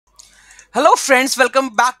Hello friends,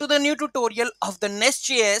 welcome back to the new tutorial of the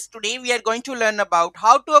Nest.js. Today we are going to learn about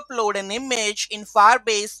how to upload an image in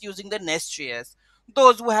Firebase using the Nest.js.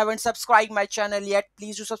 Those who haven't subscribed my channel yet,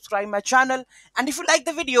 please do subscribe my channel. And if you like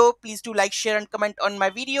the video, please do like, share and comment on my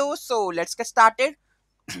video. So let's get started.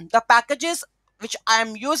 The packages which I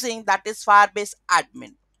am using, that is Firebase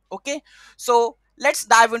admin. Okay, so let's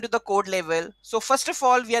dive into the code level. So first of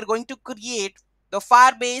all, we are going to create the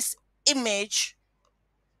Firebase image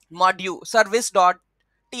module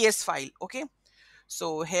service.ts file. Okay,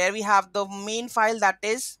 so here we have the main file, that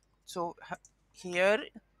is here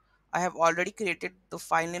I have already created the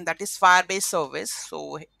file name, that is Firebase service.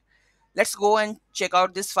 So let's go and check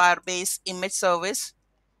out this Firebase image service.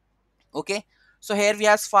 Okay, so here we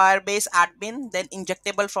have Firebase admin, then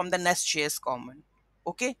injectable from the nestjs common.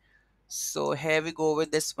 Okay, so here we go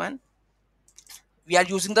with this one. We are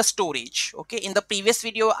using the storage. Okay, in the previous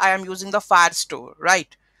video I am using the firestore,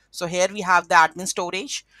 right? So here we have the admin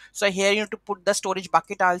storage. So here you need to put the storage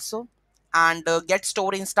bucket also, and get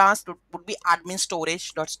store instance would be admin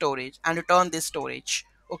storage dot storage and return this storage.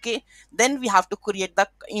 Okay, then we have to create the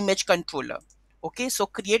image controller. Okay, so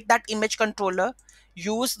create that image controller,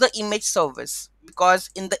 use the image service, because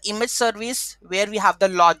in the image service where we have the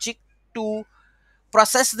logic to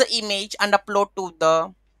process the image and upload to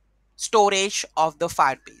the storage of the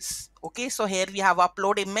Firebase. Okay, so here we have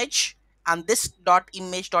upload image, and this dot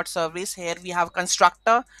image dot service, here we have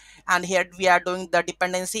constructor, and here we are doing the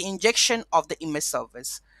dependency injection of the image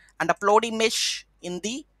service and upload image in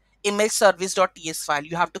the image service.ts file.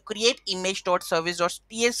 You have to create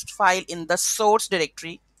image.service.ts file in the source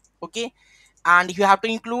directory. Okay, and you have to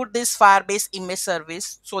include this Firebase image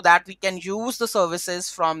service so that we can use the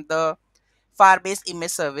services from the Firebase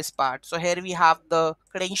image service part. So here we have the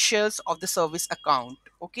credentials of the service account.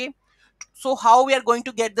 Okay, so how we are going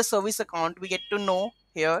to get the service account, we get to know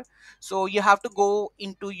here. So you have to go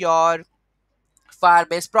into your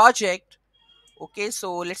Firebase project. Okay,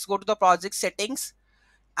 so let's go to the project settings,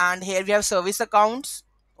 and here we have service accounts.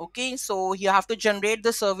 Okay, so you have to generate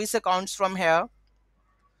the service accounts from here.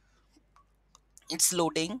 It's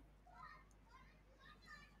loading.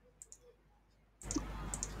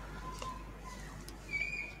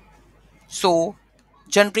 So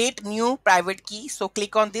generate new private key, so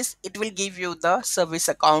click on this, it will give you the service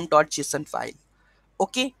account.json file.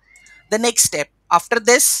 Okay, the next step after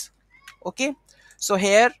this. Okay, so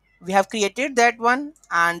here we have created that one,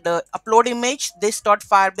 and upload image, this dot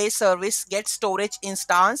firebase service get storage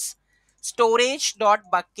instance storage dot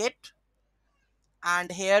bucket,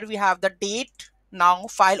 and here we have the date, now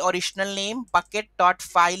file original name bucket dot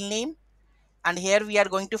file name, and here we are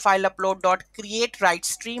going to file upload dot create write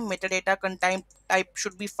stream metadata content type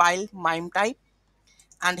should be file mime type,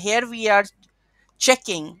 and here we are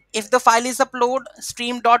checking if the file is upload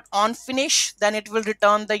stream.on finish, then it will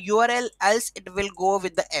return the URL, else it will go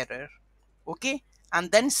with the error. Okay,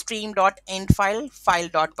 and then stream.end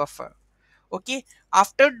file.buffer. Okay,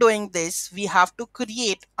 after doing this we have to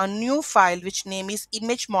create a new file which name is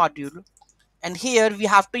image module, and here we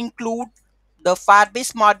have to include the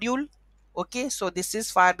Firebase module. Okay, so this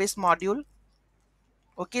is Firebase module.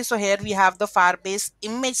 Okay, so here we have the Firebase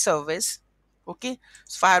image service. Okay,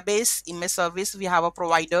 so Firebase image service, we have a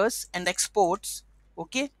providers and exports.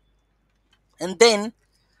 Okay, and then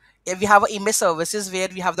we have a image services where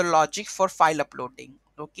we have the logic for file uploading.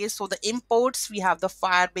 Okay, so the imports, we have the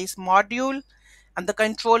Firebase module, and the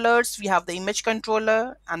controllers, we have the image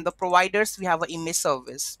controller, and the providers, we have an image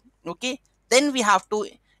service. Okay, then we have to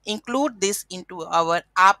include this into our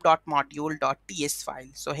app.module.ts file.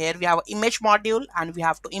 So here we have an image module and we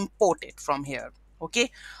have to import it from here. Okay,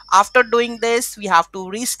 after doing this we have to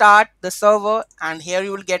restart the server, and here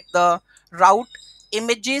you will get the route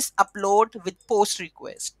images upload with post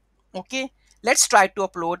request. Okay, let's try to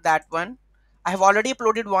upload that one. I have already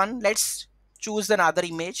uploaded one. Let's choose another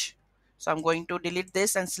image. So I'm going to delete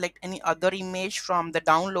this and select any other image from the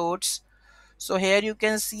downloads. So here you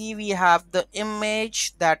can see we have the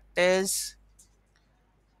image, that is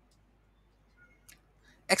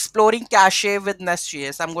exploring cache with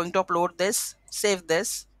Nest.js. I'm going to upload this, save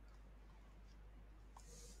this,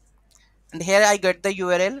 and here I get the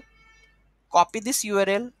URL. Copy this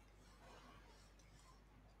URL.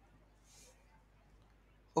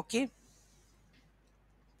 Okay,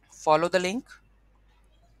 follow the link.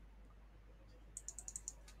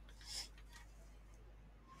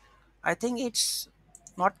 I think it's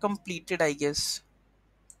not completed, I guess.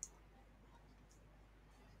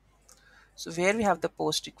 So where we have the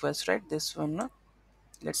post request, right? This one. No?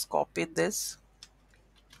 Let's copy this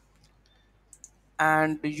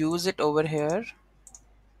and use it over here.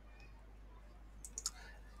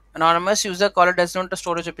 Anonymous user caller does not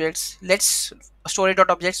storage objects. Let's storage dot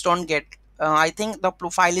objects don't get. I think the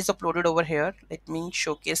file is uploaded over here. Let me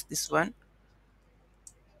showcase this one.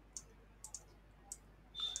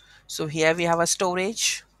 So here we have a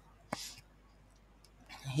storage.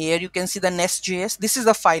 Here you can see the nest.js. This is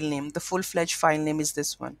the file name. The full-fledged file name is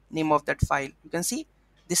this one. Name of that file. You can see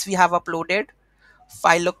this we have uploaded.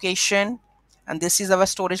 File location, and this is our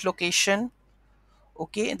storage location.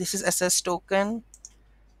 Okay, this is SS token,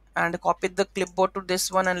 and copy the clipboard to this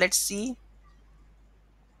one, and let's see.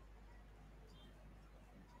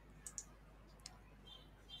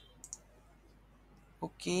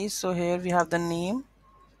 Okay, so here we have the name.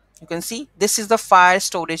 You can see this is the file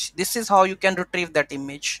storage. This is how you can retrieve that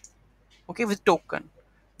image, okay, with token,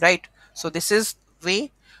 right? So this is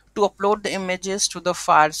way to upload the images to the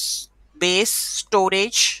Firebase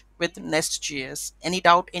storage with nest.js. Any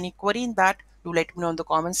doubt, any query in that, do let me know in the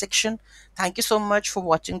comment section. Thank you so much for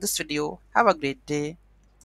watching this video. Have a great day.